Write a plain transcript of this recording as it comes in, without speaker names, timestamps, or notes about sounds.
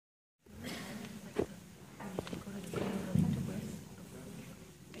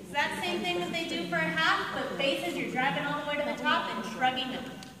same thing that they do for a half, but bases, you're driving all the way to the top and shrugging up.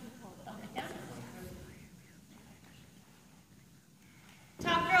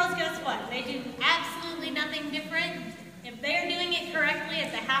 Top girls, guess what? They do absolutely nothing different. If they're doing it correctly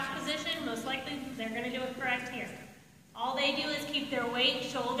at the half position, most likely they're going to do it correct here. All they do is keep their weight,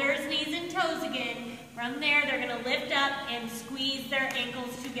 shoulders, knees, and toes again. From there, they're going to lift up and squeeze their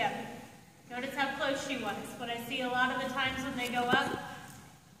ankles together. Notice how close she was. What I see a lot of the times when they go up,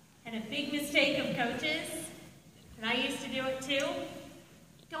 and a big mistake of coaches, and I used to do it too,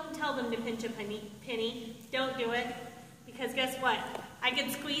 don't tell them to pinch a penny. Don't do it, because guess what? I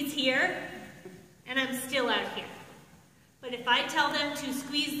can squeeze here, and I'm still out here. But if I tell them to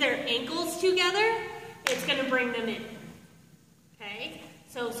squeeze their ankles together, it's going to bring them in. Okay?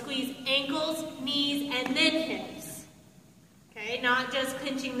 So squeeze ankles, knees, and then hips. Okay? Not just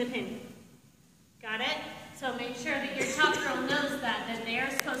pinching the penny. Got it? So make sure that your top girl knows that they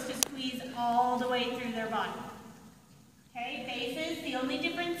are supposed to squeeze all the way through their body. Okay? Bases, the only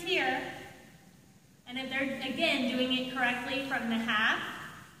difference here, and if they're, again, doing it correctly from the half,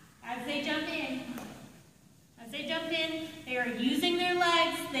 as they jump in, they are using their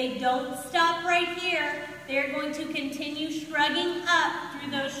legs. They don't stop right here. They are going to continue shrugging up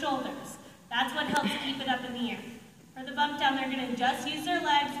through those shoulders. That's what helps keep it up in the air. For the bump down, they're going to just use their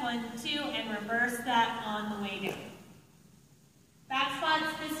legs, 1, 2, and reverse that on the way down. Back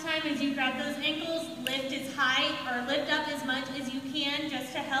squats, this time as you grab those ankles, lift as high or lift up as much as you can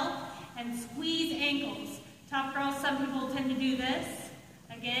just to help, and squeeze ankles. Top girls, some people tend to do this.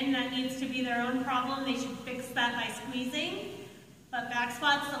 Again, that needs to be their own problem. They should fix that by squeezing. But back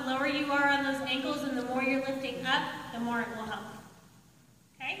squats, the lower you are on those ankles and the more you're lifting up, the more it will help.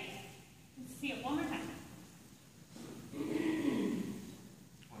 Okay? Let's see it one more time.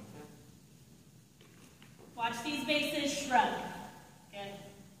 Watch these bases shrug.